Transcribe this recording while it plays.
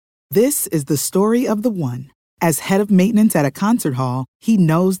This is the story of the one. As head of maintenance at a concert hall, he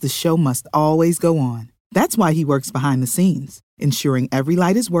knows the show must always go on. That's why he works behind the scenes, ensuring every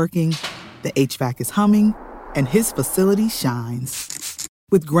light is working, the HVAC is humming, and his facility shines.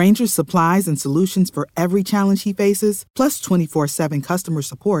 With Grainger's supplies and solutions for every challenge he faces, plus 24/7 customer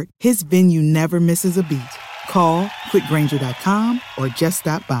support, his venue never misses a beat. Call quickgrainger.com or just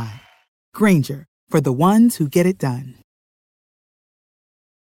stop by. Grainger, for the ones who get it done.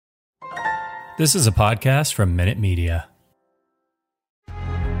 This is a podcast from Minute Media.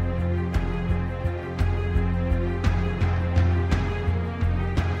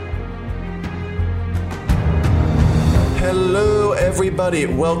 Hello, everybody.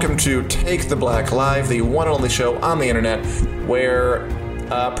 Welcome to Take the Black Live, the one and only show on the internet where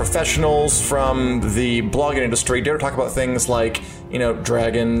professionals from the blogging industry dare to talk about things like,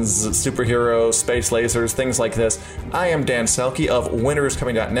 dragons, superheroes, space lasers, things like this. I am Dan Selke of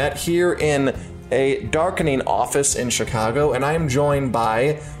winteriscoming.net here in a darkening office in Chicago, and I am joined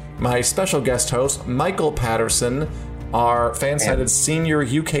by my special guest host, Michael Patterson, our fan-sided senior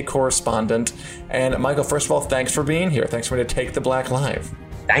UK correspondent. And Michael, first of all, thanks for being here. Thanks for me to Take the Black Live.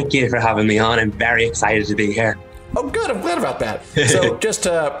 Thank you for having me on. I'm very excited to be here. Oh, good. I'm glad about that. So just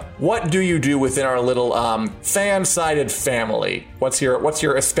what do you do within our little fan-sided family? What's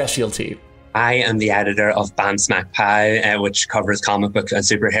your specialty? I am the editor of Bandsmack Pie, which covers comic books and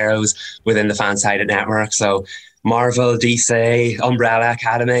superheroes within the fan-sided network. So Marvel, DC, Umbrella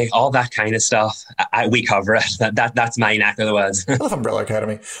Academy, all that kind of stuff. We cover it. That's my neck of the woods. I love Umbrella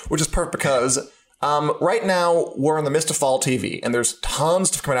Academy, which is perfect because right now we're in the midst of fall TV, and there's tons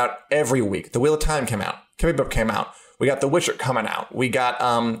of stuff coming out every week. The Wheel of Time came out. Comic book came out. We got The Witcher coming out. We got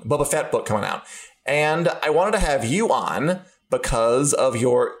Boba Fett book coming out. And I wanted to have you on because of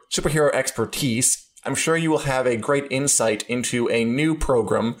your superhero expertise. I'm sure you will have a great insight into a new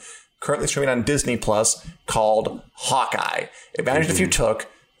program currently streaming on Disney Plus called Hawkeye. Imagine if you took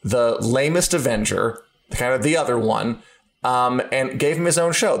the lamest Avenger, kind of the other one, and gave him his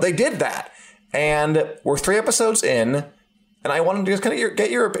own show. They did that. And we're 3 episodes in, and I wanted to just kind of get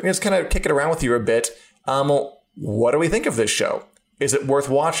your opinion, just kind of kick it around with you a bit. What do we think of this show? Is it worth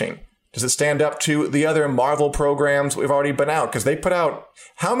watching? Does it stand up to the other Marvel programs we've already been out? Because they put out,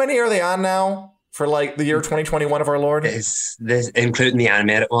 how many are they on now for like the year 2021 of our Lord? Is this including the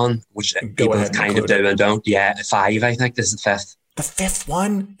animated one, which people kind of do and don't? Yeah, 5, I think. This is the 5th. The 5th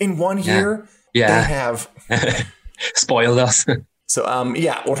one in 1 year? Yeah. They have spoiled us. So,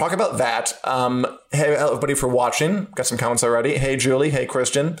 we'll talk about that. Hey, everybody for watching. Got some comments already. Hey, Julie. Hey,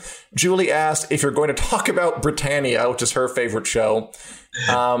 Christian. Julie asked if you're going to talk about Britannia, which is her favorite show.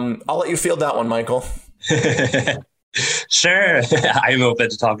 I'll let you field that one, Michael. Sure. I'm open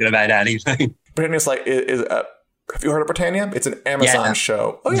to talking about anything. Britannia's like, have you heard of Britannia? It's an Amazon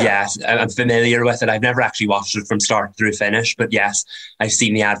show. Oh, yeah. Yes, I'm familiar with it. I've never actually watched it from start through finish, but yes, I've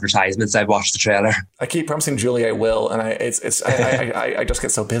seen the advertisements. I've watched the trailer. I keep promising Julie I will, and I just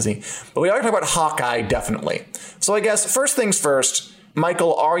get so busy. But we are talking about Hawkeye, definitely. So I guess first things first,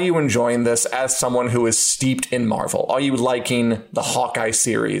 Michael, are you enjoying this as someone who is steeped in Marvel? Are you liking the Hawkeye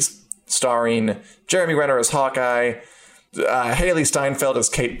series, starring Jeremy Renner as Hawkeye, Haley Steinfeld as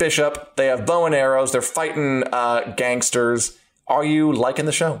Kate Bishop? They have bow and arrows. They're fighting gangsters. Are you liking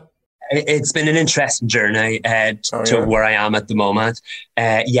the show? It's been an interesting journey to where I am at the moment.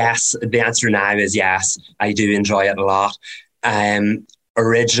 Yes, the answer now is yes. I do enjoy it a lot.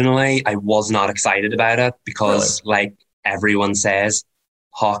 Originally, I was not excited about it because, like everyone says,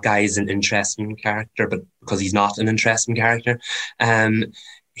 Hawkeye is an interesting character, but because he's not an interesting character.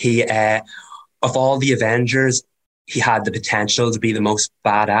 He, of all the Avengers, he had the potential to be the most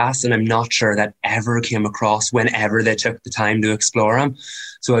badass, and I'm not sure that ever came across whenever they took the time to explore him.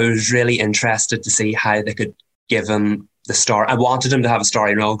 So I was really interested to see how they could give him the story. I wanted him to have a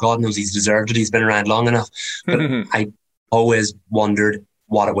story role. God knows he's deserved it. He's been around long enough. But I always wondered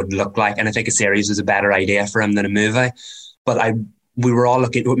what it would look like, and I think a series was a better idea for him than a movie. But we were all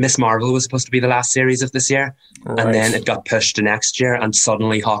looking. Miss Marvel was supposed to be the last series of this year, and then it got pushed to next year, and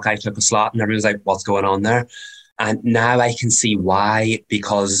suddenly Hawkeye took a slot, and everyone was like, "What's going on there?" And now I can see why,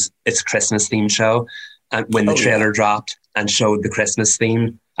 because it's a Christmas themed show. And when the trailer dropped and showed the Christmas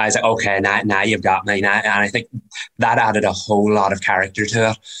theme, I was like, okay, now you've got me. Now, and I think that added a whole lot of character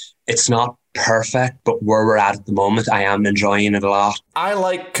to it. It's not perfect, but where we're at the moment, I am enjoying it a lot. I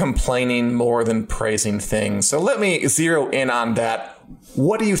like complaining more than praising things. So let me zero in on that.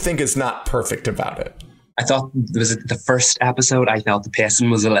 What do you think is not perfect about it? I thought the first episode, I felt the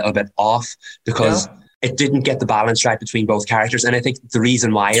pacing was a little bit off because it didn't get the balance right between both characters. And I think the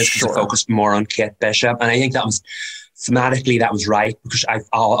reason why is because it focused more on Kate Bishop. And I think that was thematically that was right, because I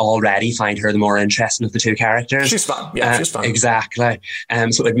already find her the more interesting of the two characters. She's fun. Yeah, she's fun. Exactly.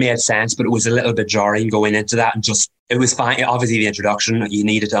 So it made sense, but it was a little bit jarring going into that, and just, it was fine. Obviously, the introduction, you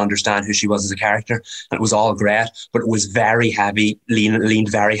needed to understand who she was as a character, and it was all great, but it was very heavy,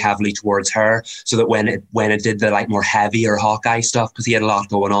 leaned very heavily towards her, so that when it did the like more heavier Hawkeye stuff, because he had a lot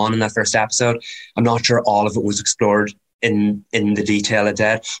going on in that first episode, I'm not sure all of it was explored in the detail it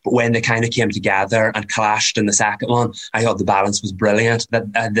did, but when they kind of came together and clashed in the second one, I thought the balance was brilliant.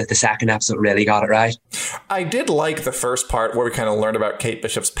 That the second episode really got it right. I did like the first part where we kind of learned about Kate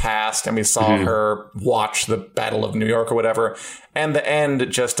Bishop's past, and we saw her watch the Battle of New York or whatever, and the end,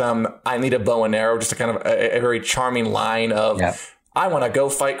 just I need a bow and arrow, just a kind of a very charming line of, I want to go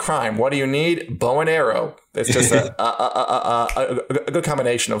fight crime. What do you need? Bow and arrow. It's just a good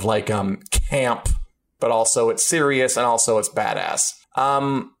combination of like camp, but also it's serious and also it's badass.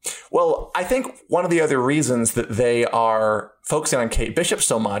 Well, I think one of the other reasons that they are focusing on Kate Bishop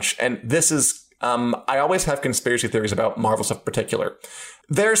so much, and this is, I always have conspiracy theories about Marvel stuff in particular.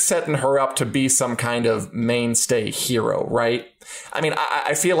 They're setting her up to be some kind of mainstay hero, right? I mean,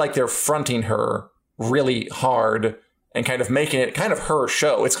 I feel like they're fronting her really hard and kind of making it kind of her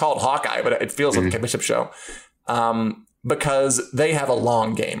show. It's called Hawkeye, but it feels like a Kate Bishop show. Because they have a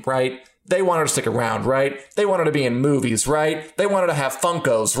long game, right? They want her to stick around, right? They want her to be in movies, right? They want her to have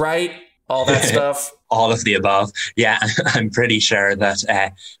Funkos, right? All that stuff. All of the above. Yeah, I'm pretty sure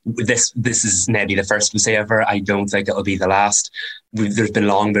that this is maybe the first we say of her. I don't think it'll be the last. There's been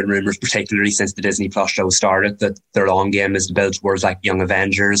rumours, particularly since the Disney Plus show started, that their long game is to build towards like Young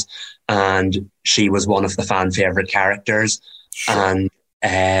Avengers, and she was one of the fan favourite characters. Sure. And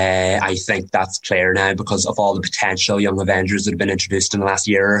I think that's clear now because of all the potential Young Avengers that have been introduced in the last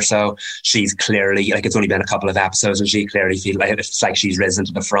year or so. She's clearly, like, it's only been a couple of episodes, and she clearly feels like it's like she's risen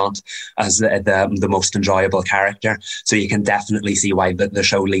to the front as the most enjoyable character. So you can definitely see why the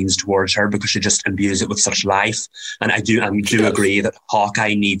show leans towards her, because she just imbues it with such life. And I do agree that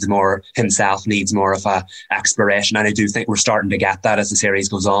Hawkeye needs more of a exploration, and I do think we're starting to get that as the series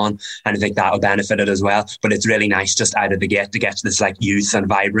goes on, and I think that'll benefit it as well. But it's really nice just out of the gate to get to this like youth and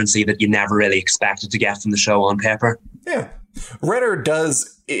vibrancy that you never really expected to get from the show on paper. Yeah. Redder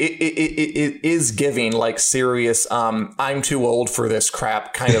is giving like serious I'm too old for this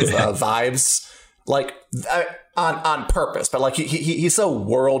crap kind of vibes, like on purpose, but like he's so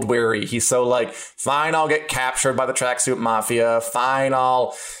world weary. He's so like, fine, I'll get captured by the tracksuit mafia, fine,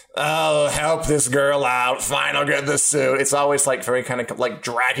 I'll help this girl out, fine, I'll get this suit. It's always like very kind of like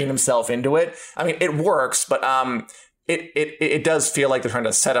dragging himself into it. I mean, it works, but It does feel like they're trying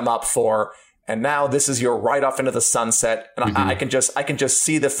to set him up for, and now this is your right off into the sunset. And I can just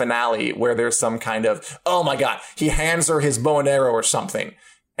see the finale where there's some kind of, oh my God, he hands her his bow and arrow or something.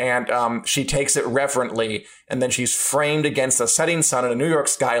 And she takes it reverently, and then she's framed against the setting sun in a New York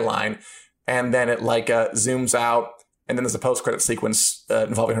skyline. And then it like zooms out, and then there's a post-credit sequence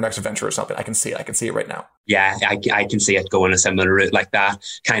involving her next adventure or something. I can see it right now. Yeah, I can see it going a similar route like that.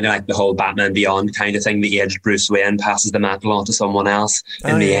 Kind of like the whole Batman Beyond kind of thing. The aged Bruce Wayne passes the mantle on to someone else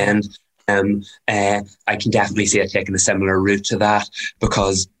in the end. I can definitely see it taking a similar route to that,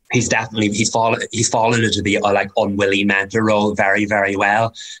 because he's fallen into the like unwilling mentor role very, very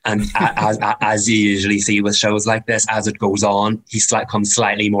well. And as you usually see with shows like this, as it goes on, he becomes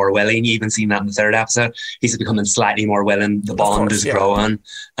slightly more willing. You even seen that in the third episode. He's becoming slightly more willing. The bond is growing,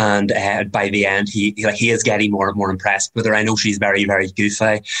 and by the end, he is getting more and more impressed with her. I know she's very, very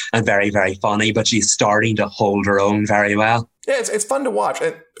goofy and very, very funny, but she's starting to hold her own very well. Yeah, it's fun to watch.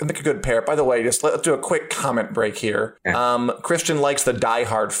 I think a good pair. By the way, just let's do a quick comment break here. Yeah. Christian likes the Die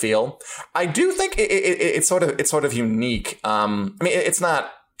Hard feel. I do think it's sort of unique. I mean, it's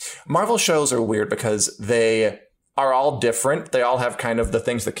not. Marvel shows are weird because they are all different. They all have kind of the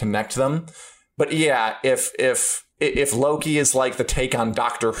things that connect them. But yeah, if Loki is like the take on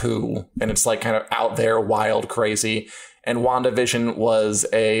Doctor Who, and it's like kind of out there, wild, crazy, and WandaVision was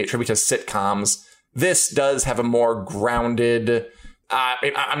a tribute to sitcoms, this does have a more grounded,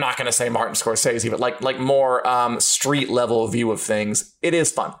 I'm not going to say Martin Scorsese, but like more street level view of things. It is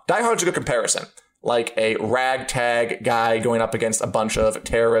fun. Die Hard's a good comparison. Like a ragtag guy going up against a bunch of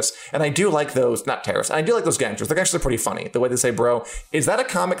terrorists. And I do like those, not terrorists, I do like those gangsters. The gangsters are pretty funny. The way they say, bro. Is that a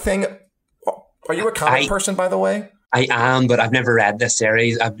comic thing? Are you a comic person, by the way? I am, but I've never read this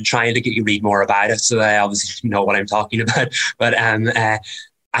series. I've been trying to get you read more about it, so that I obviously know what I'm talking about. But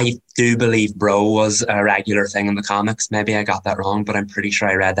I do believe bro was a regular thing in the comics. Maybe I got that wrong, but I'm pretty sure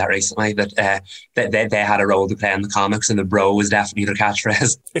I read that recently, that they had a role to play in the comics, and the bro was definitely their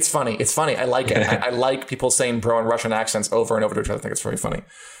catchphrase. It's funny. I like it. I like people saying bro in Russian accents over and over to each other. I think it's very funny.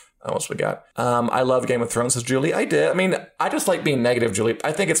 What else we got? I love Game of Thrones, says Julie. I did. I mean, I just like being negative, Julie.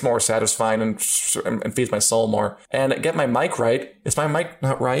 I think it's more satisfying and feeds my soul more. And get my mic right. Is my mic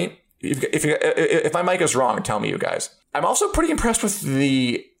not right? If my mic is wrong, tell me, you guys. I'm also pretty impressed with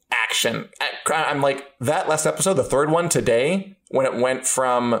the action. I'm like, that last episode, the third one today, when it went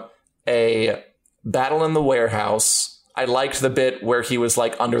from a battle in the warehouse, I liked the bit where he was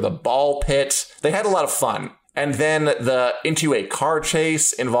like under the ball pit. They had a lot of fun. And then into a car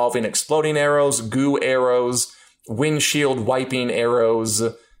chase involving exploding arrows, goo arrows, windshield wiping arrows,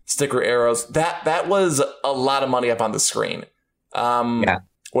 sticker arrows. That was a lot of money up on the screen. Yeah.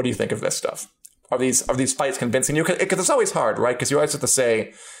 What do you think of this stuff? Are these fights convincing you? Because it's always hard, right? Because you always have to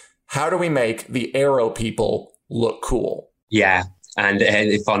say, how do we make the arrow people look cool? Yeah. And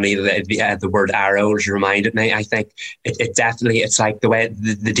funny, the word arrows reminded me. I think it definitely, it's like the way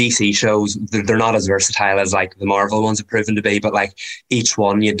the DC shows, they're not as versatile as like the Marvel ones have proven to be, but like each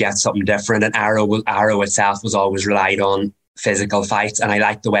one you'd get something different. And Arrow itself was always relied on physical fights. And I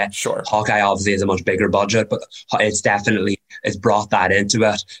like the way Hawkeye obviously has a much bigger budget, but it's brought that into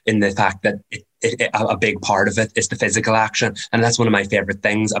it in the fact that a big part of it is the physical action. And that's one of my favorite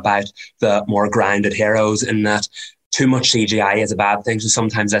things about the more grounded heroes, in that too much CGI is a bad thing, so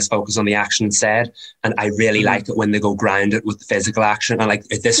sometimes let's focus on the action instead. And I really like it when they go grounded with the physical action. And like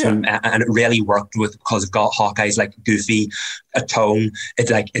this one, and it really worked because it got Hawkeye's like goofy tone. It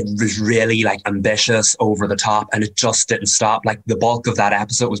was really like ambitious, over the top, and it just didn't stop. Like the bulk of that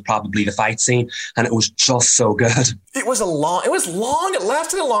episode was probably the fight scene, and it was just so good. It was long. It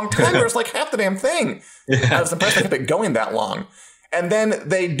lasted a long time. It was like half the damn thing. Yeah. I was impressed I kept it going that long. And then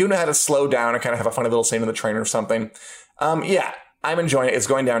they do know how to slow down and kind of have a funny little scene in the train or something. Yeah, I'm enjoying it. It's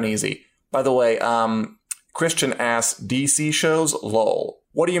going down easy. By the way, Christian asks, DC shows? Lol.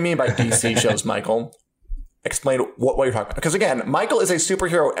 What do you mean by DC shows, Michael? Explain what you're talking about. Because again, Michael is a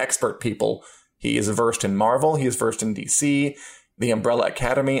superhero expert, people. He is versed in Marvel. He is versed in DC, the Umbrella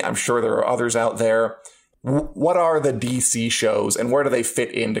Academy. I'm sure there are others out there. What are the DC shows and where do they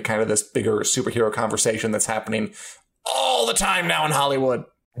fit into kind of this bigger superhero conversation that's happening all the time now in Hollywood?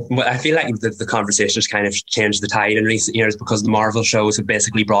 Well, I feel like the conversation has kind of changed the tide in recent years because the Marvel shows have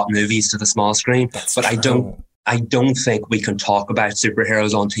basically brought movies to the small screen. That's but true. I don't think we can talk about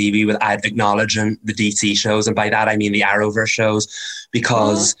superheroes on TV without acknowledging the DC shows. And by that, I mean the Arrowverse shows,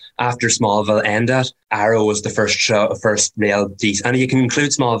 because after Smallville ended, Arrow was the first real DC. And you can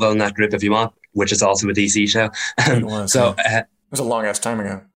include Smallville in that group if you want, which is also a DC show. It was, it was a long ass time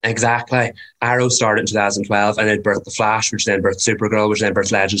ago. Exactly. Arrow started in 2012 and it birthed The Flash, which then birthed Supergirl, which then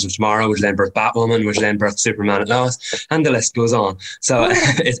birthed Legends of Tomorrow, which then birthed Batwoman, which then birthed Superman and Lois, and the list goes on. So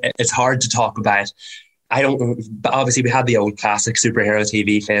it's hard to talk about. But obviously we had the old classic superhero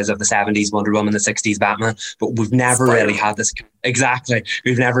TV phase of the 70s Wonder Woman, the 60s Batman, but we've never really had this. Exactly.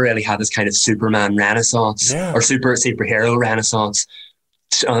 We've never really had this kind of Superman renaissance or superhero renaissance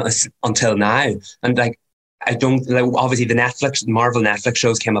until now. And like, obviously the Marvel Netflix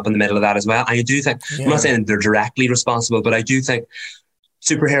shows came up in the middle of that as well. I do think, I'm not saying they're directly responsible, but I do think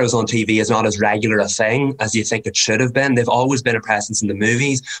superheroes on TV is not as regular a thing as you think it should have been. They've always been a presence in the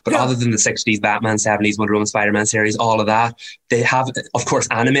movies, but other than the 60s Batman, 70s Wonder Woman, Spider-Man series, all of that, they have, of course,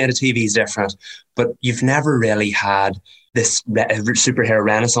 animated TV is different, but you've never really had this superhero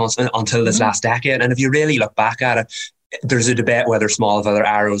renaissance until this last decade. And if you really look back at it, there's a debate whether Smallville or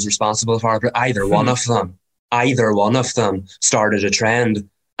Arrow is responsible for it, but either one of them started a trend,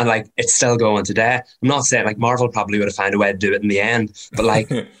 and like it's still going today. I'm not saying like Marvel probably would have found a way to do it in the end, but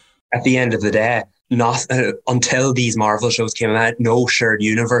like at the end of the day, not until these Marvel shows came out, no shared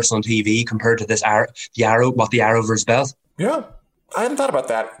universe on TV compared to this what the Arrowverse built. Yeah, I hadn't thought about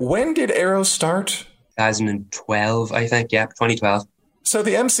that. When did Arrow start? 2012, I think. Yeah, 2012. So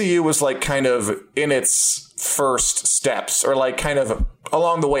the MCU was like kind of in its first steps, or like kind of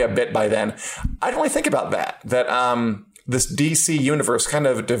along the way a bit by then. I don't really think about that this DC universe kind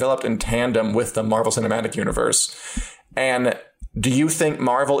of developed in tandem with the Marvel Cinematic Universe. And do you think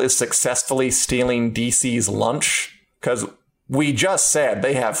Marvel is successfully stealing DC's lunch? Because we just said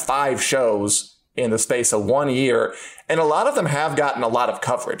they have 5 shows in the space of 1 year, and a lot of them have gotten a lot of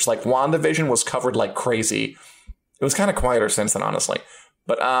coverage. Like WandaVision was covered like crazy. It was kind of quieter since then, honestly.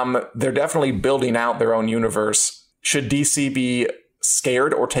 But they're definitely building out their own universe. Should DC be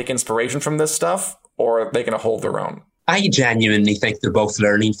scared or take inspiration from this stuff, or are they going to hold their own? I genuinely think they're both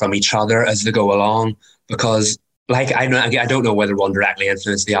learning from each other as they go along, because like I don't know whether one directly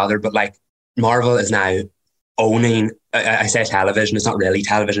influenced the other, but like Marvel is now owning, I say television, it's not really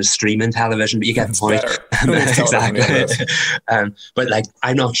television, it's streaming television, but you get the point. Exactly. But like,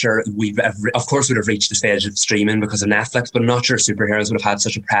 I'm not sure of course would have reached the stage of streaming because of Netflix, but I'm not sure superheroes would have had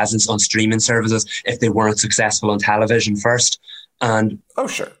such a presence on streaming services if they weren't successful on television first. And oh,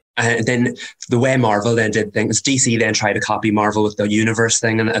 sure. And then the way Marvel then did things, DC then tried to copy Marvel with the universe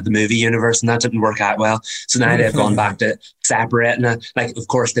thing and the movie universe, and that didn't work out well. So now they've gone back to separating it. Like, of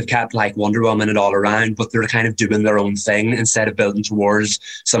course, they've kept like Wonder Woman and all around, but they're kind of doing their own thing instead of building towards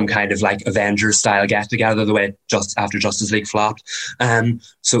some kind of like Avengers style get together the way just after Justice League flopped.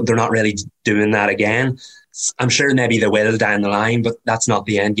 So they're not really doing that again. I'm sure maybe they will down the line, but that's not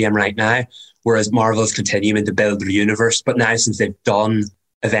the end game right now. Whereas Marvel's continuing to build their universe, but now since they've done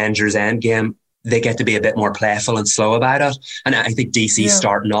Avengers Endgame, they get to be a bit more playful and slow about it. And I think DC's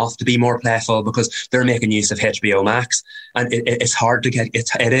starting off to be more playful because they're making use of HBO Max. And it's hard to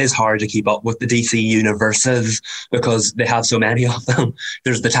it is hard to keep up with the DC universes because they have so many of them.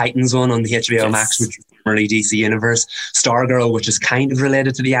 There's the Titans one on the HBO Max, which is formerly DC universe. Stargirl, which is kind of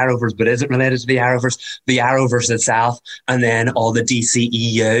related to the Arrowverse, but isn't related to the Arrowverse. The Arrowverse itself, and then all the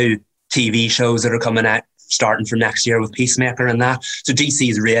DCEU TV shows that are coming out starting from next year with Peacemaker and that. So DC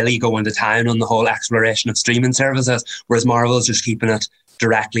is really going to town on the whole exploration of streaming services, whereas Marvel is just keeping it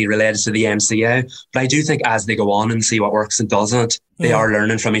directly related to the MCU. But I do think as they go on and see what works and doesn't, they are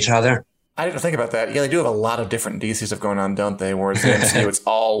learning from each other. I didn't think about that. Yeah, they do have a lot of different DC stuff going on, don't they? Whereas the MCU, it's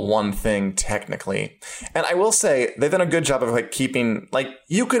all one thing technically. And I will say, they've done a good job of like keeping, like,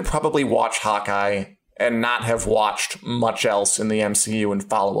 you could probably watch Hawkeye and not have watched much else in the MCU and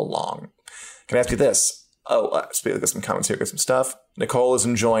follow along. Can I ask you this? Speaking of some comments here, get some stuff. Nicole is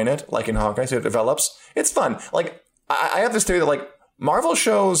enjoying it, like in Hawkeye, so it develops. It's fun. Like, I have this theory that like Marvel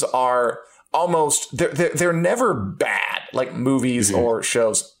shows are almost they're never bad, like movies or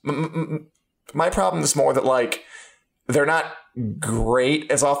shows. My problem is more that like they're not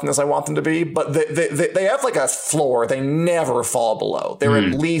great as often as I want them to be, but they have like a floor they never fall below. They're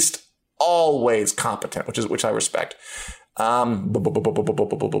at least always competent, which I respect.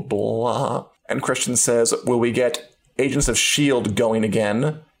 And Christian says, will we get Agents of S.H.I.E.L.D. going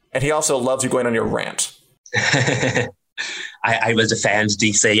again? And he also loves you going on your rant. I will defend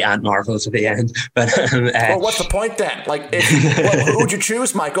DC and Marvel to the end. But well, what's the point then? Like, who would you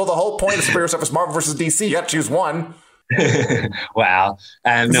choose, Michael? The whole point of superhero stuff is Marvel versus DC. You got to choose one. Wow.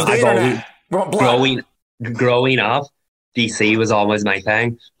 No, I've always, growing up, DC was always my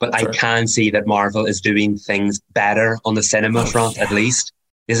thing, but I can see that Marvel is doing things better on the cinema front, at least.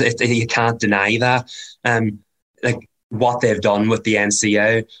 You can't deny that. Like what they've done with the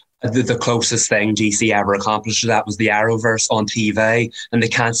MCU, the closest thing DC ever accomplished to that was the Arrowverse on TV, and they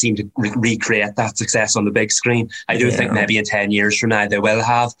can't seem to recreate that success on the big screen. I do think maybe in 10 years from now they will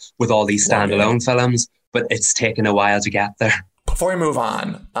have with all these standalone films, but it's taken a while to get there. Before we move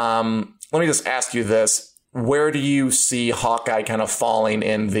on, let me just ask you this. Where do you see Hawkeye kind of falling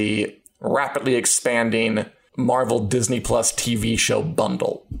in the rapidly expanding Marvel Disney Plus TV show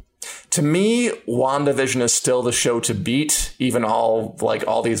bundle? To me, WandaVision is still the show to beat, even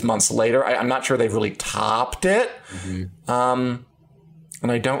all these months later. I'm not sure they've really topped it. And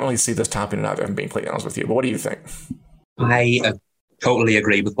I don't really see this topping it either, if I'm being completely honest with you. But what do you think? I totally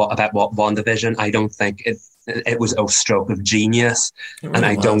agree with about WandaVision. I don't think it was a stroke of genius. Really, and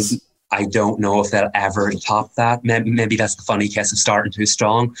I don't know if they'll ever top that. Maybe that's the funny case of starting too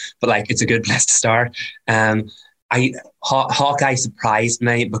strong, but like it's a good place to start. Hawkeye surprised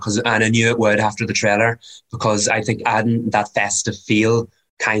me and I knew it would after the trailer, because I think adding that festive feel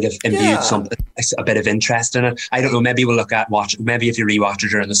kind of imbued a bit of interest in it. I don't know, maybe we'll maybe if you rewatch it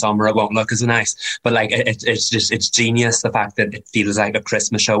during the summer it won't look as nice, but like it's genius, the fact that it feels like a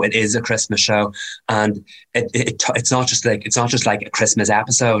Christmas show. It is a Christmas show, and it's not just like a Christmas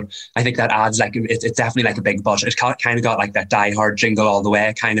episode. I think that adds like it's definitely like a big budget. It's kind of got like that Die Hard Jingle All the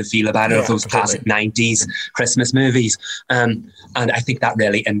Way kind of feel about it, of those classic 90s Christmas movies, and I think that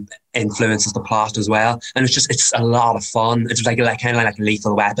really influences the plot as well, and it's a lot of fun. It's like kind of like a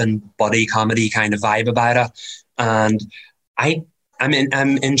Lethal Weapon buddy comedy kind of vibe about it, and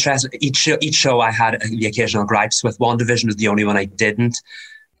I'm interested. Each show I had the occasional gripes with. WandaVision was the only one I didn't.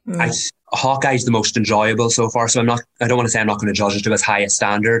 Hawkeye's the most enjoyable so far, so I don't want to say I'm not going to judge it to as high a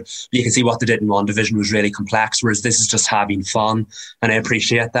standard. You can see what they did in WandaVision was really complex, whereas this is just having fun, and I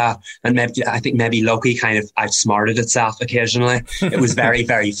appreciate that. And I think maybe Loki kind of outsmarted itself occasionally. It was very,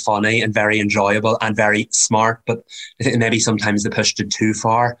 very funny and very enjoyable and very smart, but I think maybe sometimes they pushed it too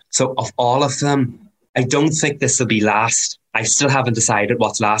far. So of all of them, I don't think this will be last. I still haven't decided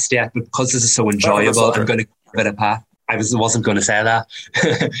what's last yet, but because this is so enjoyable, I'm going to give it a pass. wasn't going to say that.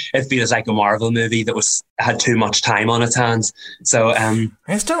 It feels like a Marvel movie that had too much time on its hands. So I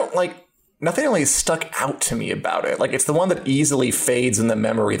just don't nothing really stuck out to me about it. Like, it's the one that easily fades in the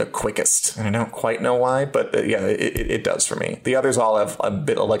memory the quickest, and I don't quite know why, but it does for me. The others all have a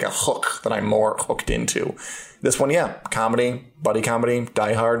bit of like a hook that I'm more hooked into. This one, comedy, buddy comedy,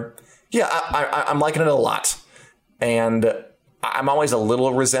 Die Hard. Yeah, I'm liking it a lot, and I'm always a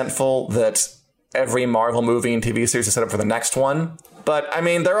little resentful that every Marvel movie and TV series is set up for the next one. But, I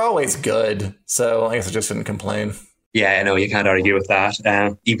mean, they're always good, so I guess I just didn't complain. Yeah, I know, you can't argue with that.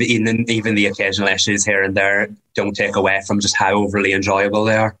 Even the occasional issues here and there don't take away from just how overly enjoyable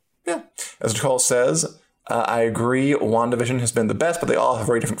they are. Yeah. As Nicole says, I agree, WandaVision has been the best, but they all have a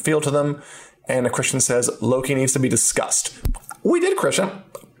very different feel to them. And Christian says, Loki needs to be discussed. We did, Christian.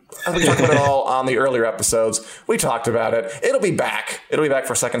 We talked about it all on the earlier episodes. We talked about it. It'll be back. It'll be back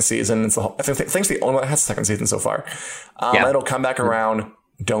for a second season. I think it's the only one that has a second season so far. It'll come back around.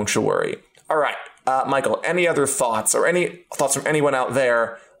 Don't you worry. All right. Michael, any other thoughts or any thoughts from anyone out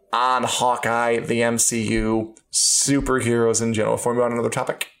there on Hawkeye, the MCU, superheroes in general? Before we move on to another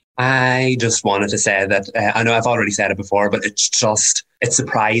topic. I just wanted to say that I know I've already said it before, but it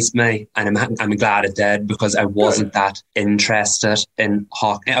surprised me, and I'm glad it did, because I wasn't that interested in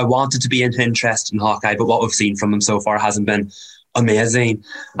Hawkeye. I wanted to be interested in Hawkeye, but what we've seen from him so far hasn't been amazing.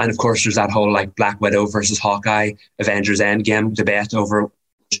 And of course, there's that whole like Black Widow versus Hawkeye, Avengers Endgame debate over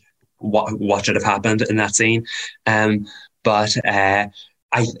what should have happened in that scene. But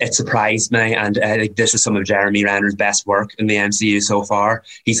it surprised me, and this is some of Jeremy Renner's best work in the MCU so far.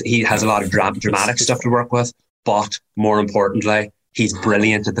 He has a lot of dramatic stuff to work with, but more importantly, he's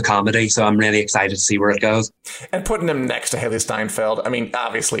brilliant at the comedy. So I'm really excited to see where it goes. And putting him next to Haley Steinfeld, I mean,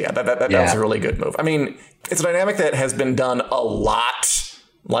 obviously, that was a really good move. I mean, it's a dynamic that has been done a lot,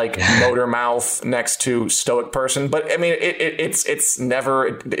 like Motor Mouth next to Stoic Person, but I mean, it's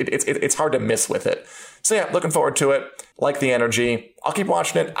never it's hard to miss with it. So yeah, looking forward to it. Like the energy. I'll keep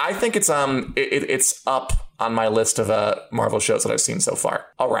watching it. I think it's up on my list of Marvel shows that I've seen so far.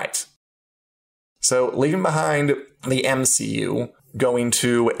 All right. So leaving behind the MCU, going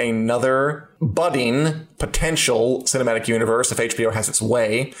to another budding potential cinematic universe if HBO has its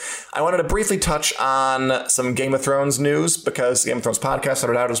way. I wanted to briefly touch on some Game of Thrones news, because Game of Thrones podcast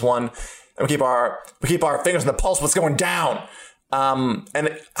started out as one, and we keep our fingers on the pulse of what's going down.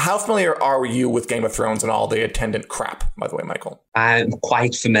 And how familiar are you with Game of Thrones and all the attendant crap, by the way, Michael? I'm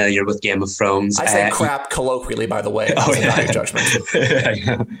quite familiar with Game of Thrones. I say crap colloquially, by the way. Not your judgment.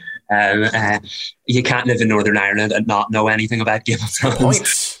 You can't live in Northern Ireland and not know anything about Game of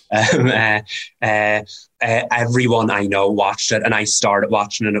Thrones. Everyone I know watched it, and I started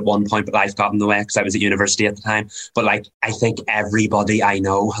watching it at one point, but life got in the way because I was at university at the time. But like, I think everybody I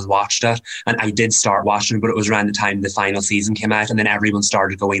know has watched it, and I did start watching it, but it was around the time the final season came out, and then everyone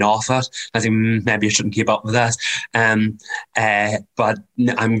started going off it. I think maybe I shouldn't keep up with that. But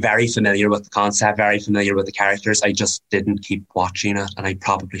I'm very familiar with the concept, very familiar with the characters. I just didn't keep watching it, and I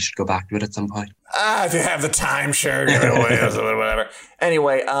probably should go back to it at some point. If you have the time, sure, give it away, whatever.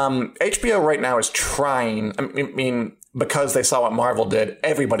 Anyway, HBO right now is trying, I mean, because they saw what Marvel did,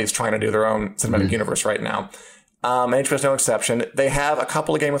 everybody's trying to do their own cinematic universe right now. HBO's no exception. They have a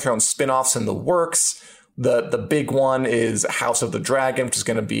couple of Game of Thrones spin-offs in the works. The big one is House of the Dragon, which is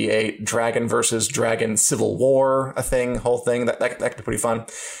going to be a dragon versus dragon civil war, whole thing. That could be pretty fun.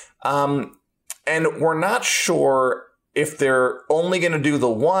 And we're not sure if they're only going to do the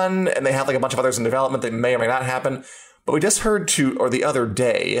one, and they have like a bunch of others in development that may or may not happen. But we just heard the other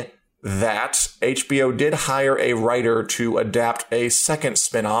day that HBO did hire a writer to adapt a second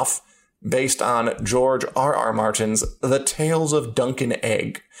spinoff based on George R.R. Martin's The Tales of Dunk and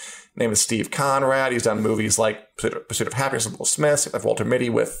Egg. His name is Steve Conrad. He's done movies like Pursuit of Happiness with Will Smith, like Walter Mitty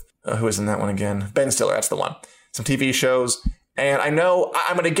with, who is in that one again? Ben Stiller, that's the one. Some TV shows. And I know,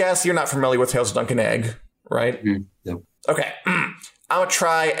 I'm going to guess you're not familiar with Tales of Dunk and Egg, right? No. Okay. I'm going to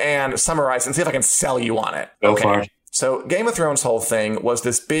try and summarize and see if I can sell you on it. Go for it. So Game of Thrones' whole thing was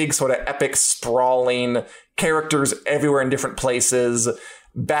this big sort of epic, sprawling, characters everywhere in different places,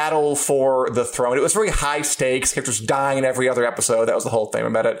 battle for the throne. It was very high stakes, characters dying every other episode. That was the whole thing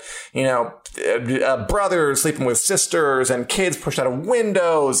about it. You know, brothers sleeping with sisters and kids pushed out of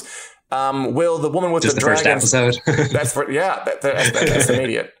windows. Will the woman with just the first episode? That's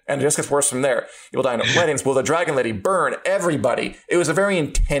immediate, and it just gets worse from there. People dying at weddings. Will the dragon lady burn everybody? It was a very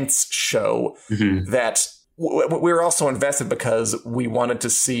intense show that we were also invested because we wanted to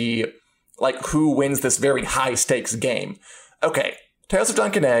see like who wins this very high stakes game. Okay, Tales of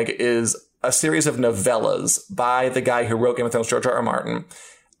Dunk and Egg is a series of novellas by the guy who wrote Game of Thrones, George R.R. Martin.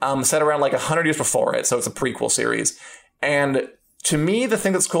 set around like 100 years before it, so it's a prequel series. And to me, the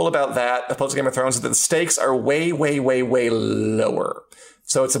thing that's cool about that, opposed to Game of Thrones, is that the stakes are way, way, way, way lower.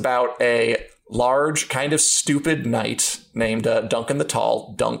 So it's about a large, kind of stupid knight named Duncan the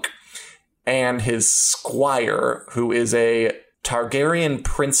Tall, Dunk, and his squire, who is a Targaryen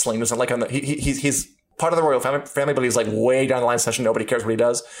princeling. Who's like he's part of the royal family, but he's like way down the line session. Nobody cares what he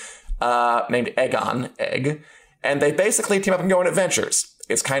does. Named Aegon, Egg. And they basically team up and go on adventures.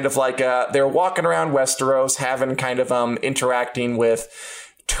 It's kind of like they're walking around Westeros, having kind of interacting with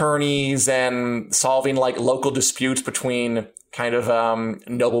tourneys and solving like local disputes between kind of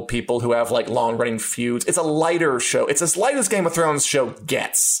noble people who have like long running feuds. It's a lighter show. It's as light as Game of Thrones show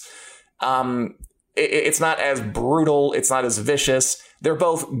gets. It's not as brutal. It's not as vicious. They're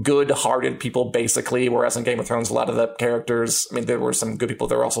both good-hearted people, basically, whereas in Game of Thrones, a lot of the characters, I mean, there were some good people.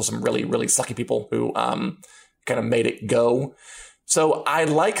 There were also some really, really sucky people who kind of made it go. So I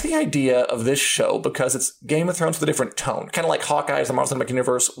like the idea of this show because it's Game of Thrones with a different tone. Kind of like Hawkeye is the Marvel Cinematic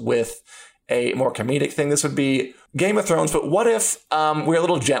Universe with a more comedic thing. This would be Game of Thrones, but what if we're a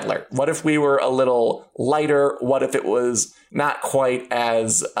little gentler? What if we were a little lighter? What if it was not quite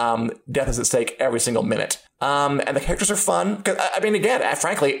as death is at stake every single minute? And the characters are fun. I mean, again,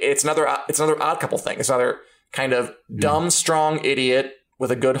 frankly, it's another Odd Couple thing. It's another kind of dumb, strong idiot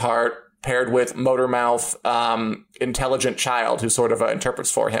with a good heart paired with motor mouth, intelligent child who sort of interprets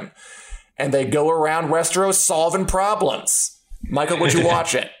for him. And they go around Westeros solving problems. Michael, would you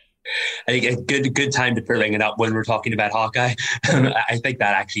watch it? I think a good time to bring it up when we're talking about Hawkeye. I think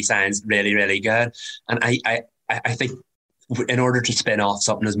that actually sounds really, really good. And I think in order to spin off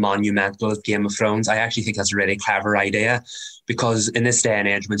something as monumental as Game of Thrones, I actually think that's a really clever idea, because in this day and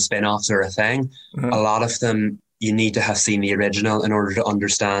age when spin-offs are a thing, a lot of them you need to have seen the original in order to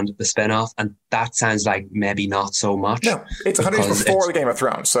understand the spin-off, and that sounds like maybe not so much. No, it's 100 years before the Game of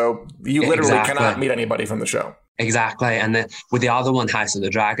Thrones, so you literally cannot meet anybody from the show. Exactly, and with the other one, House of the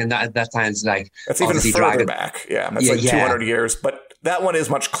Dragon, that sounds like that's even further back. Yeah, that's 200 years, but that one is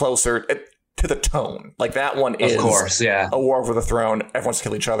much closer to the tone. Like that one is, of course, a war over the throne. Everyone's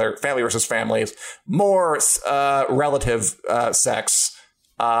kill each other, family versus families, more relative sex,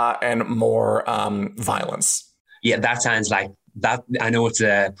 and more violence. Yeah, that sounds like that. I know it's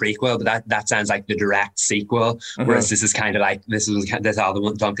a prequel, but that sounds like the direct sequel. Whereas this is kind of like this other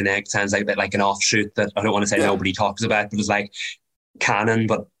one, Duncan Egg, sounds like a bit like an offshoot that I don't want to say nobody talks about, but it's like canon,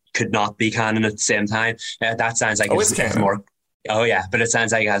 but could not be canon at the same time. That sounds like it's more. Oh yeah, but it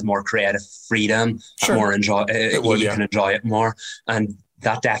sounds like it has more creative freedom, more enjoy. You can enjoy it more, and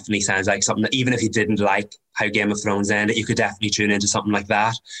that definitely sounds like something that even if you didn't like how Game of Thrones ended, you could definitely tune into something like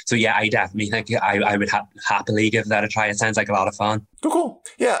that. So yeah, I definitely think I would happily give that a try. It sounds like a lot of fun. Cool.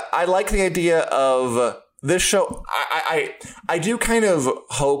 Yeah, I like the idea of this show. I do kind of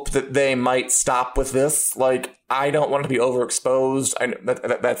hope that they might stop with this. Like, I don't want it to be overexposed.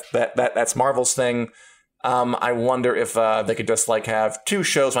 That's Marvel's thing. I wonder if they could just like have 2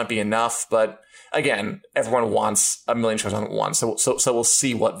 shows might be enough, but again, everyone wants a million shows on at once, so we'll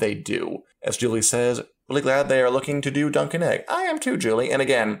see what they do. As Julie says, really glad they are looking to do Duncan Egg. I am too, Julie. And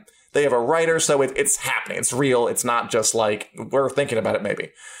again, they have a writer, so it's happening. It's real. It's not just like we're thinking about it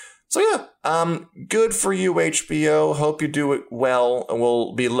maybe. So yeah, good for you, HBO. Hope you do it well. And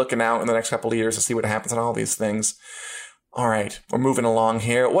we'll be looking out in the next couple of years to see what happens on all these things. All right, we're moving along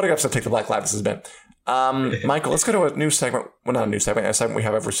here. What a good episode Take the Black Lab this has been. Michael, let's go to a new segment. Well, not a new segment, a segment we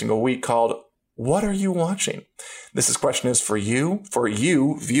have every single week called What Are You Watching? This question is for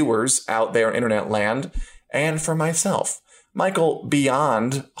you viewers out there in internet land, and for myself. Michael,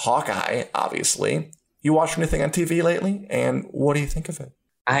 beyond Hawkeye, obviously, you watched anything on TV lately, and what do you think of it?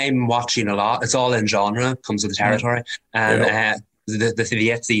 I'm watching a lot. It's all in genre, comes with the territory. And the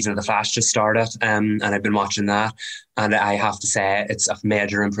 8th season of The Flash just started, and I've been watching that. And I have to say, it's a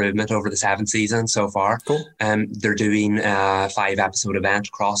major improvement over the 7th season so far. Cool. They're doing a 5-episode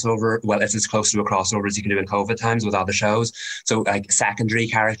event crossover. Well, it's as close to a crossover as you can do in COVID times with other shows. So, like, secondary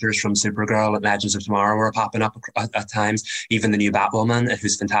characters from Supergirl and Legends of Tomorrow are popping up at times. Even the new Batwoman,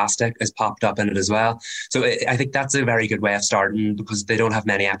 who's fantastic, has popped up in it as well. So I think that's a very good way of starting, because they don't have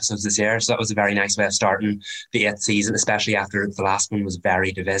many episodes this year. So that was a very nice way of starting the 8th season, especially after the last one was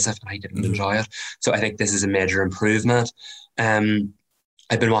very divisive and I didn't enjoy it. So I think this is a major improvement.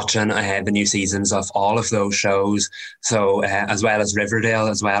 I've been watching the new seasons of all of those shows, so as well as Riverdale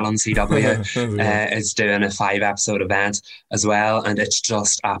as well on CW. It's doing a 5-episode event as well, and it's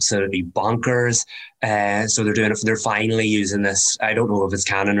just absolutely bonkers. So they're finally using this. I don't know if it's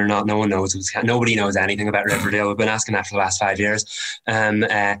canon or not. No one knows if it's canon. Nobody knows anything about Riverdale. We've been asking that for the last 5 years.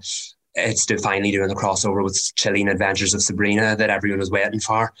 it's finally doing the crossover with Chilling Adventures of Sabrina that everyone was waiting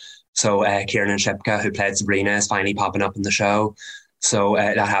for. So Kiernan Shipka, who played Sabrina, is finally popping up in the show. So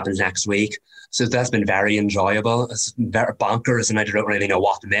that happens next week. So that's been very enjoyable. It's very bonkers, and I don't really know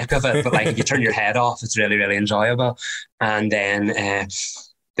what to make of it. But like, if you turn your head off, it's really, really enjoyable. And then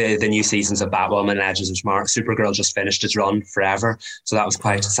the new seasons of Batwoman, Legends of Tomorrow, Supergirl just finished its run forever. So that was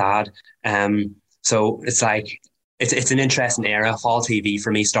quite sad. So it's like, it's an interesting era. Fall TV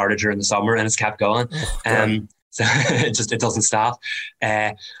for me started during the summer and it's kept going. So it doesn't stop.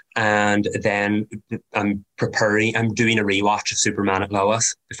 And then I'm doing a rewatch of Superman at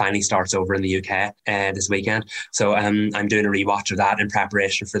Lois. It finally starts over in the UK this weekend. So I'm doing a rewatch of that in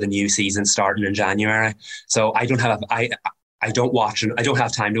preparation for the new season starting in January. So I don't have time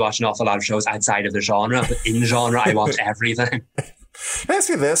to watch an awful lot of shows outside of the genre, but in genre I watch everything. Can I ask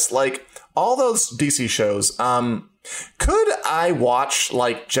you this? Like, all those DC shows, could I watch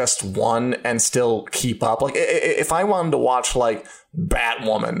like just one and still keep up? Like, if I wanted to watch like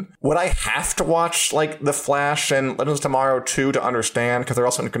Batwoman, would I have to watch like The Flash and Legends of Tomorrow too to understand, because they're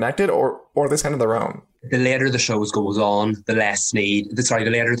also interconnected, or are they kind of their own? The later the shows goes on, the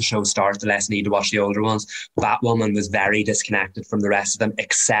later the show starts, the less need to watch the older ones. Batwoman was very disconnected from the rest of them,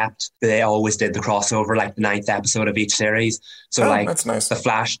 except they always did the crossover, like the 9th episode of each series. So that's nice. The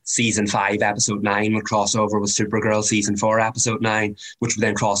Flash season 5 episode 9 would cross over with Supergirl season 4 episode 9, which would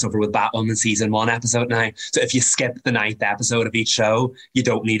then cross over with Batwoman season 1 episode 9. So if you skip the 9th episode of each show, you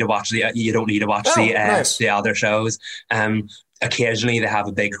don't need to watch the other shows. Occasionally they have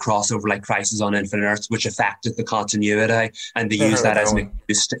a big crossover like Crisis on Infinite Earths, which affected the continuity, and they use that as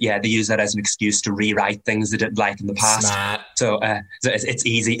an excuse to rewrite things they didn't like in the past. So it's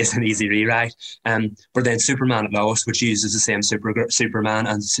easy. It's an easy rewrite. But then Superman at Lois, which uses the same Superman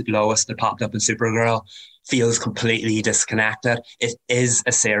and Lois that popped up in Supergirl, feels completely disconnected. It is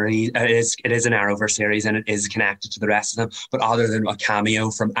a series. It is an Arrowverse series, and it is connected to the rest of them. But other than a cameo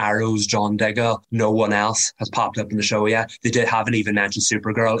from Arrow's John Diggle, no one else has popped up in the show yet. They haven't even mentioned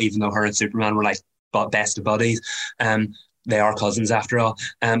Supergirl, even though her and Superman were like best of buddies. They are cousins after all.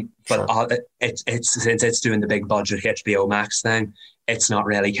 But since it's doing the big budget HBO Max thing, it's not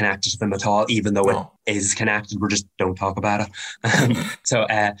really connected to them at all, even though it is connected. We just don't talk about it. So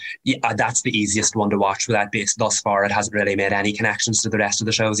that's the easiest one to watch with that base. Thus far, it hasn't really made any connections to the rest of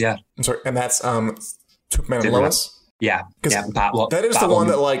the shows yet. I'm sorry, and that's Superman and Lois? Yeah. That is the one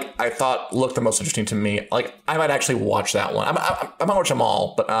that like I thought looked the most interesting to me. Like, I might actually watch that one. I might watch them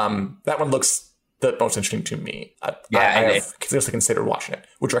all, but that one looks the most interesting to me. I have seriously considered watching it.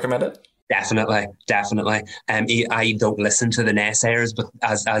 Would you recommend it? Definitely. I don't listen to the naysayers, but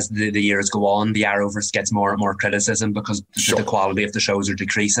as the years go on, the Arrowverse gets more and more criticism because the quality of the shows are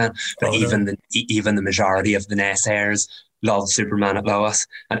decreasing. But even the majority of the naysayers love Superman at Lois,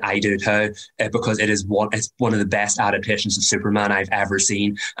 and I do too, because it's one of the best adaptations of Superman I've ever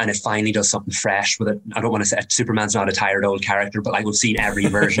seen, and it finally does something fresh with it. I don't want to say Superman's not a tired old character, but like, we've seen every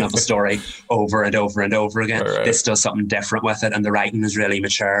version of a story over and over and over again. Right. This does something different with it, and the writing is really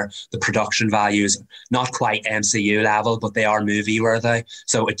mature. The production values, not quite MCU level, but they are movie worthy.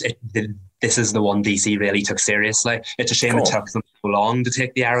 So this is the one DC really took seriously. It's a shame it took them so long to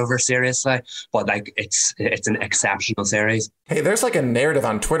take the Arrowverse seriously, but like, it's an exceptional series. Hey, there's like a narrative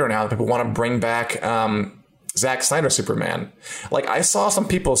on Twitter now that people want to bring back Zack Snyder's Superman. Like, I saw some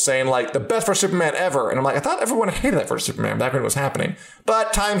people saying like the best first Superman ever, and I'm like, I thought everyone hated that first Superman back when it was happening.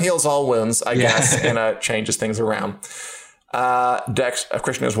 But time heals all wounds, I guess, and changes things around.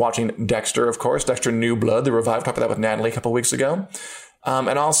 Christian is watching Dexter, of course. Dexter New Blood, the revival. Talked about that with Natalie a couple weeks ago.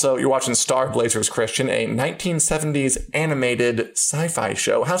 And also, you're watching Star Blazers, Christian, a 1970s animated sci-fi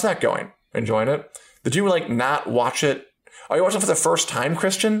show. How's that going? Enjoying it? Did you like not watch it? Are you watching it for the first time,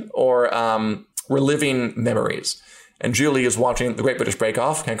 Christian, or reliving memories? And Julie is watching The Great British Bake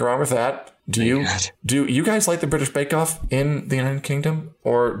Off. Can't go wrong with that. Do you guys like The British Bake Off in the United Kingdom,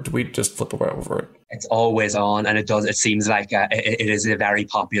 or do we just flip over it? It's always on, and it seems like it is a very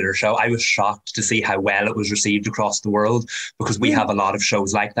popular show. I was shocked to see how well it was received across the world, because we have a lot of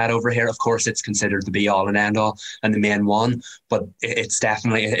shows like that over here. Of course, it's considered the be all and end all and the main one, but it's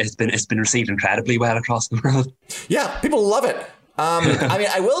been received incredibly well across the world. Yeah, people love it. I mean,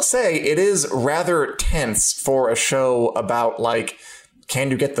 I will say it is rather tense for a show about like, can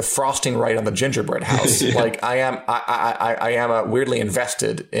you get the frosting right on the gingerbread house? Yeah. Like, I am weirdly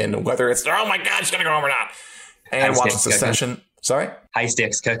invested in whether it's, oh my God, it's going to go over or not. And watching Succession. Sorry? High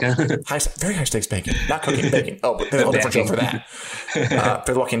stakes cooking. Very high stakes baking. Not cooking, baking. Oh, but there's a whole different show for that.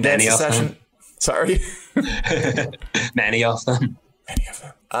 For the Walking Dead Succession. Sorry? Many of them.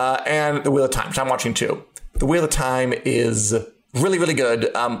 And The Wheel of Time, which I'm watching too. The Wheel of Time is really, really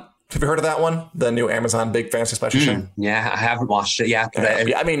good. Have you heard of that one? The new Amazon Big Fantasy Splash show? Yeah, I haven't watched it yet.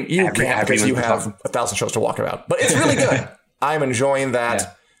 But I mean, you can't because you have 1,000 shows to walk about. But it's really good. I'm enjoying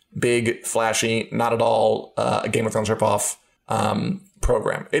that big, flashy, not at all a Game of Thrones ripoff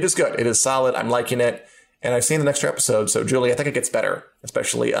program. It is good. It is solid. I'm liking it. And I've seen the next 2 episodes. So, Julie, I think it gets better,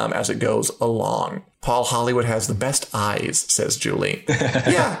 especially as it goes along. Paul Hollywood has the best eyes, says Julie.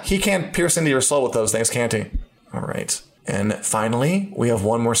 Yeah, he can't pierce into your soul with those things, can't he? All right. And finally, we have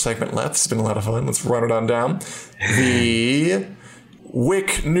one more segment left. It's been a lot of fun. Let's run it on down. The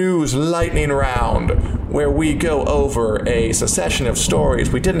Wick News Lightning Round, where we go over a succession of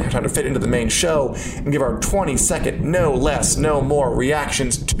stories we didn't have time to fit into the main show and give our 20-second, no less, no more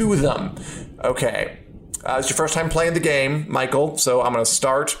reactions to them. Okay. It's your first time playing the game, Michael, so I'm going to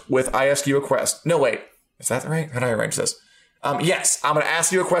start with I ask you a question. No, wait. Is that right? How do I arrange this? Yes, I'm going to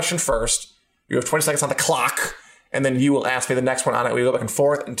ask you a question first. You have 20 seconds on the clock, and then you will ask me the next one on it. We go back and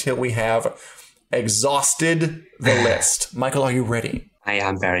forth until we have exhausted the list. Michael, are you ready? I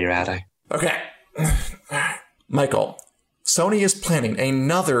am very ready. Okay. Michael, Sony is planning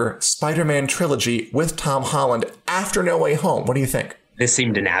another Spider-Man trilogy with Tom Holland after No Way Home. What do you think? This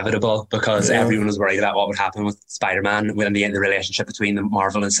seemed inevitable because everyone was worried about what would happen with Spider-Man when the relationship between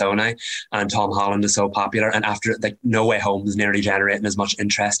Marvel and Sony, and Tom Holland is so popular. And after No Way Home was nearly generating as much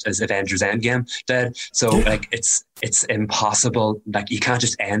interest as Avengers Endgame did. So it's impossible. You can't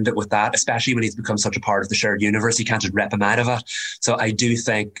just end it with that, especially when he's become such a part of the shared universe. You can't just rip him out of it. So I do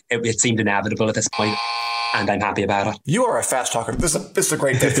think it seemed inevitable at this point, and I'm happy about it. You are a fast talker. This is a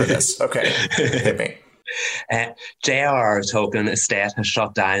great fit for this. Okay, hit me. J.R.R. Tolkien estate has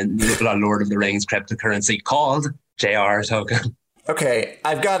shut down Lord of the Rings cryptocurrency called J.R.R. Tolkien. Okay,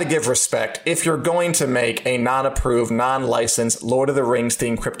 I've got to give respect. If you're going to make a non-approved, non-licensed Lord of the Rings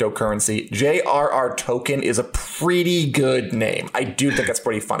themed cryptocurrency, J.R.R. Tolkien is a pretty good name. I do think that's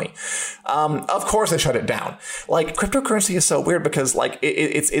pretty funny. Of course they shut it down. Cryptocurrency is so weird because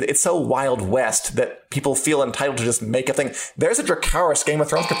it's so Wild West that people feel entitled to just make a thing. There's a Dracarys Game of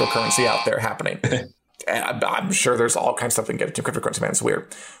Thrones cryptocurrency out there happening. And I'm sure there's all kinds of stuff that can get into cryptocurrency, man. It's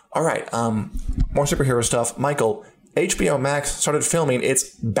weird. All right. More superhero stuff. Michael, HBO Max started filming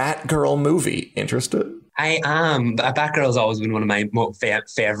its Batgirl movie. Interested? I am. Batgirl's always been one of my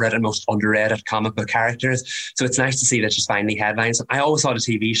favorite and most underrated comic book characters. So it's nice to see that she's finally headlines. I always thought a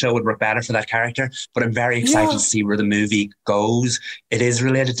TV show would work better for that character, but I'm very excited to see where the movie goes. It is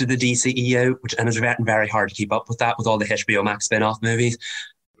related to the DCEU, and it's very hard to keep up with that with all the HBO Max spin-off movies.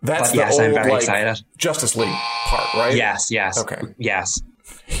 That's the old, I'm very excited. Justice League part, right? Yes. Okay. Yes.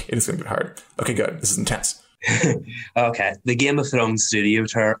 It is going to be hard. Okay, good. This is intense. Okay. The Game of Thrones studio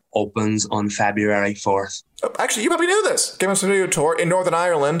tour opens on February 4th. Actually, you probably knew this. Game of Thrones studio tour in Northern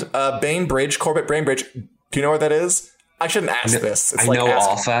Ireland, Bainbridge, Corbett Bainbridge. Do you know where that is? I shouldn't ask this. It's I know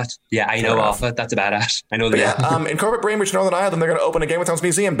off it. Yeah, I know off it. That's about it. I know that. In Corbett Bainbridge, Northern Ireland, they're going to open a Game of Thrones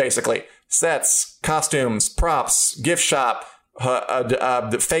museum, basically. Sets, costumes, props, gift shop,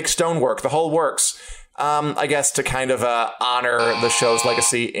 the fake stonework, the whole works, I guess, to kind of honor the show's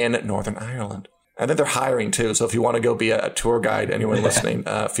legacy in Northern Ireland. I think they're hiring too, so if you want to go be a tour guide, anyone listening,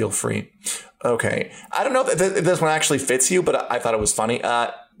 feel free. Okay. I don't know if this one actually fits you, but I thought it was funny.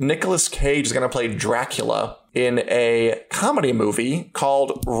 Nicolas Cage is going to play Dracula in a comedy movie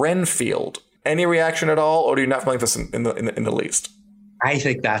called Renfield. Any reaction at all, or do you not like this in the least? I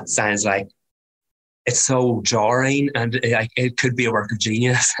think that sounds like it's so jarring, and it could be a work of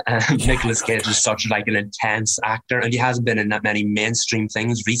genius. Nicolas Cage is such an intense actor, and he hasn't been in that many mainstream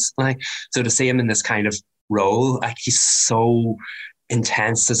things recently. So to see him in this kind of role, he's so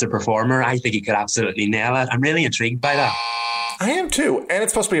intense as a performer. I think he could absolutely nail it. I'm really intrigued by that. I am too, and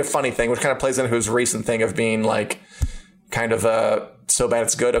it's supposed to be a funny thing, which kind of plays into his recent thing of being kind of so bad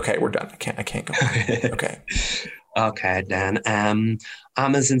it's good. Okay, we're done. I can't go. Okay. Okay, then.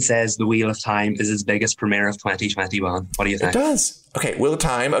 Amazon says The Wheel of Time is its biggest premiere of 2021. What do you think? It does. Okay, Wheel of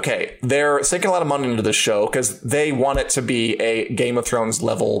Time. Okay, they're sinking a lot of money into this show because they want it to be a Game of Thrones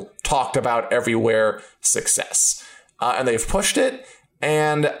level, talked about everywhere success. And they've pushed it.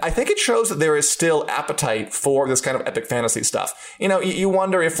 And I think it shows that there is still appetite for this kind of epic fantasy stuff. You know, you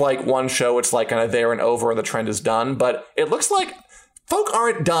wonder if one show it's kind of there and over and the trend is done. But it looks like folk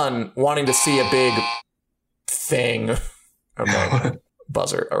aren't done wanting to see a big thing. Okay.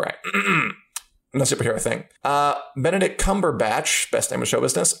 Buzzer. All right. No superhero thing. Benedict Cumberbatch, best name in show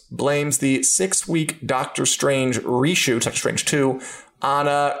business, blames the 6-week Doctor Strange reshoot, Doctor Strange 2, on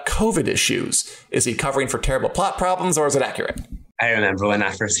COVID issues. Is he covering for terrible plot problems, or is it accurate? I remember when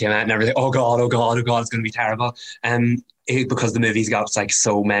that first came out and everything, oh God, it's going to be terrible. Because the movie's got like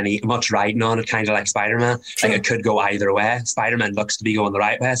much riding on it, kind of like Spider-Man. Sure. Like it could go either way. Spider-Man looks to be going the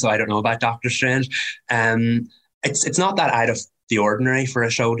right way, so I don't know about Doctor Strange. It's not that out of the ordinary for a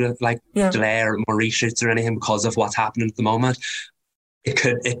show to delay or more reshoots or anything because of what's happening at the moment.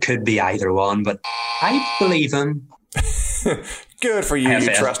 It could be either one, but I believe him. Good for you,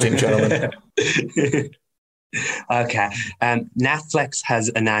 you trusting gentlemen. Okay. Netflix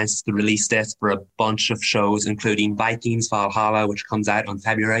has announced the release dates for a bunch of shows, including Vikings Valhalla, which comes out on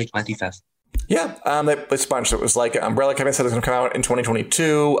February 25th. Yeah, this bunch. It was like Umbrella Academy said it's going to come out in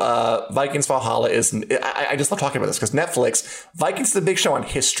 2022. Vikings Valhalla is... I just love talking about this because Netflix... Vikings is a big show on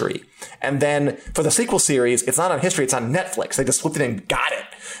history. And then for the sequel series, it's not on history, it's on Netflix. They just flipped it and got it.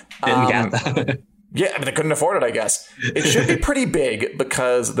 Didn't get that. Yeah, I mean, they couldn't afford it, I guess. It should be pretty big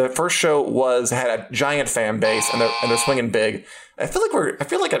because the first show had a giant fan base and they're swinging big. I feel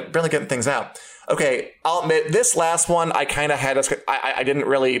like I'm barely getting things out. Okay, I'll admit this last one I kind of had. I didn't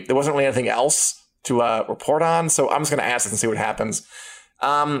really. There wasn't really anything else to report on, so I'm just going to ask this and see what happens.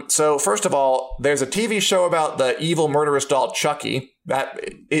 So first of all, there's a TV show about the evil murderous doll Chucky that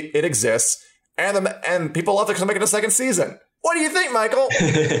it exists, and people love it because they're making a second season. What do you think, Michael?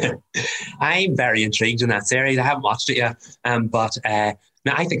 I'm very intrigued in that series. I haven't watched it yet, but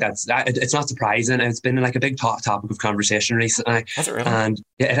no, I think it's not surprising. It's been like a big topic of conversation recently. Has it really? And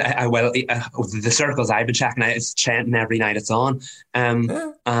the circles I've been checking out, it's chanting every night it's on. And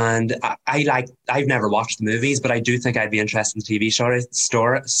I've never watched the movies, but I do think I'd be interested in the TV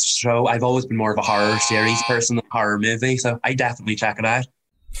show. I've always been more of a horror series person than a horror movie, so I definitely check it out.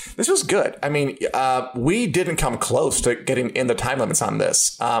 This was good. I mean, we didn't come close to getting in the time limits on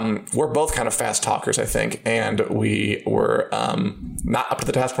this. We're both kind of fast talkers, I think, and we were not up to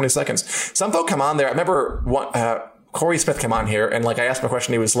the task 20 seconds. Some folk come on there. I remember Corey Smith came on here, and I asked him a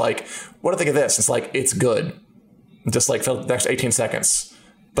question. He was like, what do you think of this? It's like, it's good. Just for the next 18 seconds.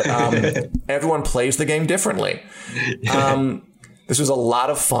 But everyone plays the game differently. This was a lot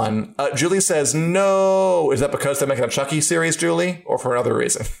of fun. Julie says, no. Is that because they're making a Chucky series, Julie? Or for another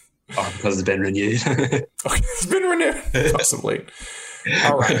reason? Oh, because it's been renewed. Okay, it's been renewed. Possibly.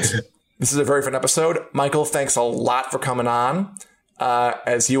 All right. This is a very fun episode. Michael, thanks a lot for coming on.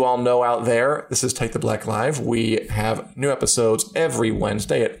 As you all know out there, this is Take the Black Live. We have new episodes every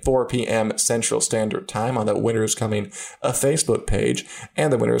Wednesday at 4 p.m. Central Standard Time on the Winter's Coming a Facebook page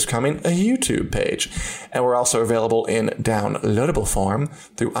and the Winter's Coming a YouTube page. And we're also available in downloadable form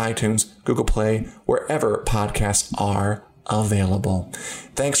through iTunes, Google Play, wherever podcasts are available.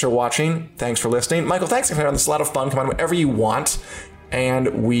 Thanks for watching. Thanks for listening. Michael, thanks for coming on. This is a lot of fun. Come on whenever you want.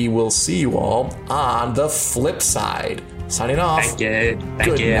 And we will see you all on the flip side. Signing off. Thank you.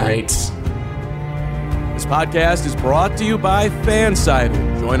 Good night. This podcast is brought to you by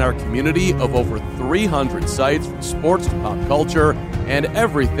Fansided. Join our community of over 300 sites from sports to pop culture and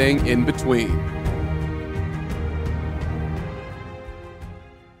everything in between.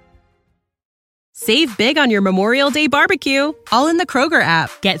 Save big on your Memorial Day barbecue, all in the Kroger app.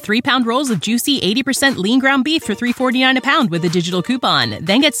 Get 3-pound rolls of juicy 80% lean ground beef for $3.49 a pound with a digital coupon.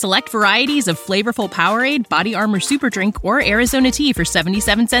 Then get select varieties of flavorful Powerade, Body Armor Super Drink, or Arizona tea for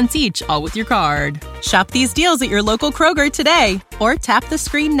 77 cents each, all with your card. Shop these deals at your local Kroger today, or tap the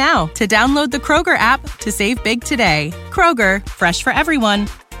screen now to download the Kroger app to save big today. Kroger, fresh for everyone.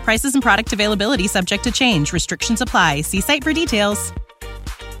 Prices and product availability subject to change. Restrictions apply. See site for details.